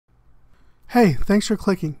Hey, thanks for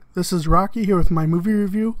clicking. This is Rocky here with my movie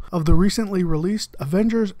review of the recently released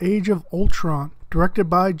Avengers Age of Ultron, directed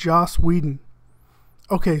by Joss Whedon.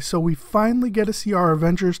 Okay, so we finally get to see our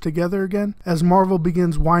Avengers together again as Marvel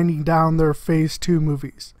begins winding down their Phase 2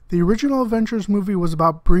 movies. The original Avengers movie was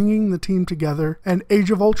about bringing the team together, and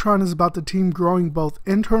Age of Ultron is about the team growing both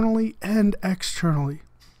internally and externally.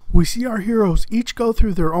 We see our heroes each go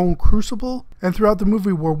through their own crucible, and throughout the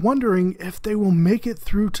movie we're wondering if they will make it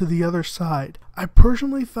through to the other side. I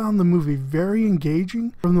personally found the movie very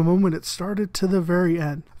engaging from the moment it started to the very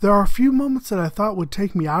end. There are a few moments that I thought would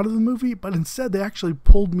take me out of the movie, but instead they actually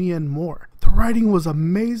pulled me in more. The writing was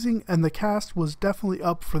amazing and the cast was definitely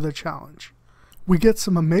up for the challenge. We get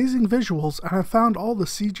some amazing visuals, and I found all the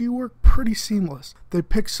CG work pretty seamless. They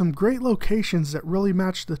picked some great locations that really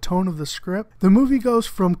matched the tone of the script. The movie goes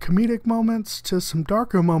from comedic moments to some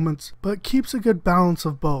darker moments, but keeps a good balance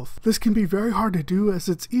of both. This can be very hard to do as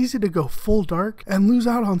it's easy to go full dark and lose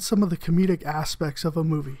out on some of the comedic aspects of a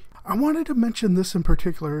movie. I wanted to mention this in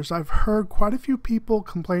particular as I've heard quite a few people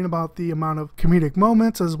complain about the amount of comedic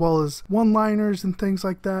moments as well as one-liners and things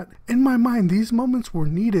like that. In my mind, these moments were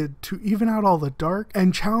needed to even out all the dark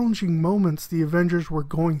and challenging moments the Avengers were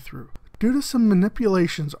going through. Due to some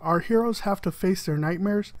manipulations, our heroes have to face their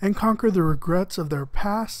nightmares and conquer the regrets of their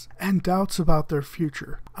past and doubts about their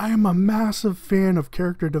future. I am a massive fan of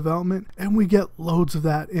character development, and we get loads of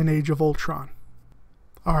that in Age of Ultron.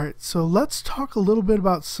 Alright, so let's talk a little bit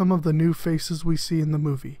about some of the new faces we see in the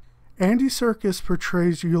movie. Andy Serkis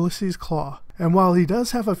portrays Ulysses Klaue, and while he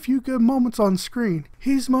does have a few good moments on screen,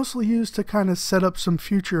 he's mostly used to kind of set up some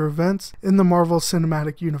future events in the Marvel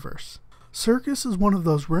Cinematic Universe. Serkis is one of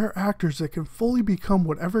those rare actors that can fully become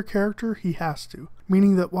whatever character he has to,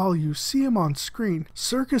 meaning that while you see him on screen,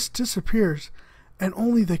 Serkis disappears and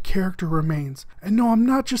only the character remains. And no, I'm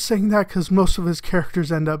not just saying that because most of his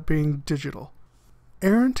characters end up being digital.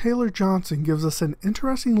 Aaron Taylor Johnson gives us an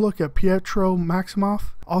interesting look at Pietro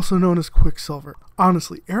Maximoff, also known as Quicksilver.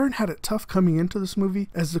 Honestly, Aaron had it tough coming into this movie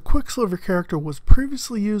as the Quicksilver character was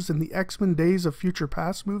previously used in the X-Men Days of Future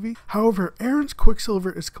Past movie. However, Aaron's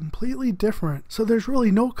Quicksilver is completely different, so there's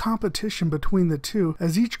really no competition between the two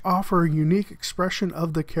as each offer a unique expression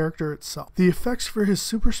of the character itself. The effects for his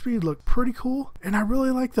super speed look pretty cool, and I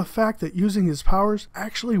really like the fact that using his powers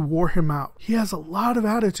actually wore him out. He has a lot of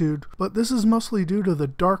attitude, but this is mostly due to the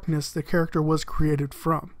darkness the character was created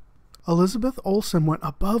from. Elizabeth Olsen went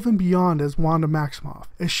above and beyond as Wanda Maximoff,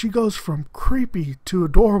 as she goes from creepy to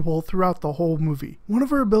adorable throughout the whole movie. One of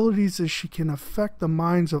her abilities is she can affect the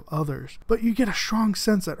minds of others, but you get a strong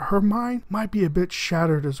sense that her mind might be a bit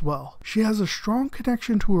shattered as well. She has a strong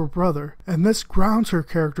connection to her brother, and this grounds her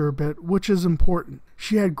character a bit, which is important.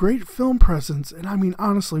 She had great film presence, and I mean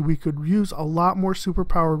honestly, we could use a lot more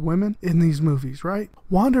superpowered women in these movies, right?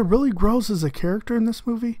 Wanda really grows as a character in this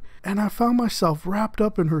movie, and I found myself wrapped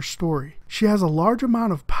up in her story. She has a large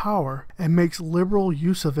amount of power and makes liberal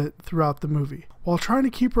use of it throughout the movie. While trying to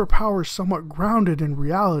keep her powers somewhat grounded in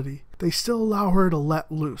reality, they still allow her to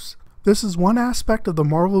let loose. This is one aspect of the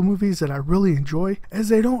Marvel movies that I really enjoy, as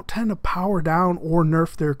they don't tend to power down or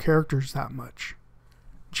nerf their characters that much.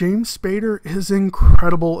 James Spader is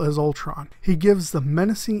incredible as Ultron. He gives the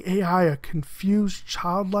menacing AI a confused,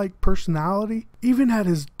 childlike personality. Even at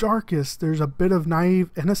his darkest, there's a bit of naive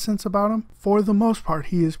innocence about him. For the most part,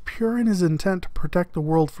 he is pure in his intent to protect the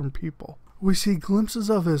world from people. We see glimpses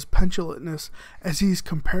of his petulantness as he's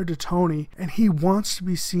compared to Tony, and he wants to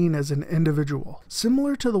be seen as an individual,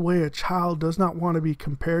 similar to the way a child does not want to be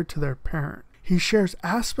compared to their parent. He shares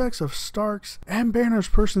aspects of Stark's and Banner's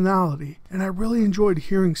personality, and I really enjoyed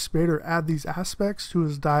hearing Spader add these aspects to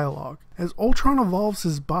his dialogue. As Ultron evolves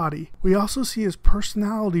his body, we also see his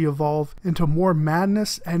personality evolve into more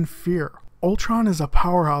madness and fear. Ultron is a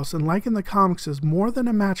powerhouse, and like in the comics, is more than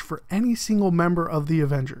a match for any single member of the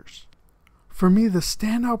Avengers. For me, the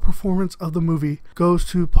standout performance of the movie goes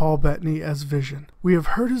to Paul Bettany as Vision. We have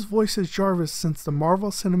heard his voice as Jarvis since the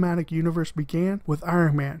Marvel Cinematic Universe began with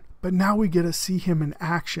Iron Man, but now we get to see him in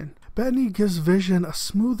action. Bettany gives Vision a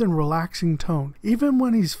smooth and relaxing tone. Even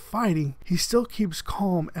when he's fighting, he still keeps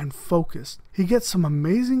calm and focused. He gets some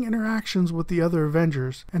amazing interactions with the other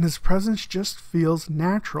Avengers, and his presence just feels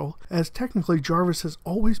natural, as technically Jarvis has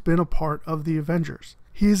always been a part of the Avengers.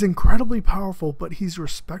 He is incredibly powerful, but he's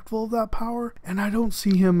respectful of that power, and I don't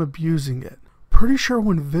see him abusing it. Pretty sure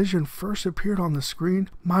when Vision first appeared on the screen,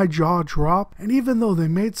 my jaw dropped, and even though they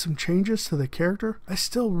made some changes to the character, I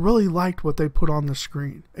still really liked what they put on the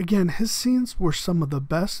screen. Again, his scenes were some of the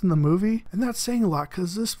best in the movie, and that's saying a lot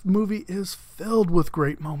because this movie is filled with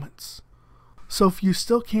great moments. So if you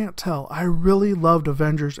still can't tell, I really loved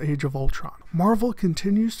Avengers Age of Ultron. Marvel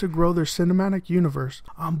continues to grow their cinematic universe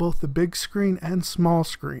on both the big screen and small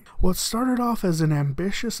screen. What started off as an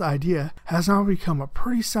ambitious idea has now become a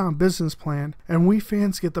pretty sound business plan, and we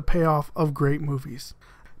fans get the payoff of great movies.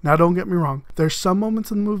 Now don't get me wrong, there's some moments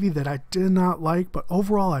in the movie that I did not like, but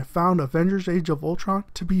overall I found Avengers Age of Ultron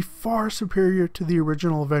to be far superior to the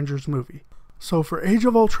original Avengers movie. So for Age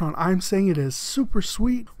of Ultron, I'm saying it is super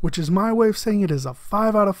sweet, which is my way of saying it is a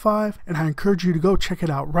 5 out of 5, and I encourage you to go check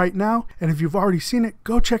it out right now, and if you've already seen it,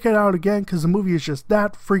 go check it out again because the movie is just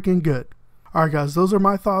that freaking good. Alright guys, those are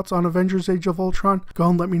my thoughts on Avengers Age of Ultron. Go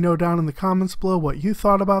and let me know down in the comments below what you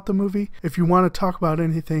thought about the movie. If you want to talk about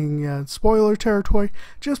anything spoiler territory,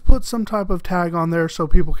 just put some type of tag on there so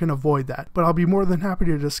people can avoid that. But I'll be more than happy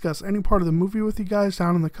to discuss any part of the movie with you guys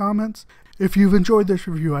down in the comments. If you've enjoyed this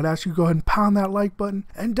review, I'd ask you to go ahead and pound that like button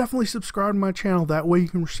and definitely subscribe to my channel. That way you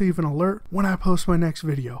can receive an alert when I post my next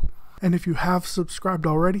video. And if you have subscribed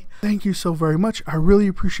already, thank you so very much. I really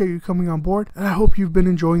appreciate you coming on board, and I hope you've been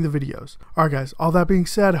enjoying the videos. Alright guys, all that being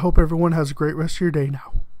said, I hope everyone has a great rest of your day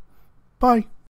now. Bye!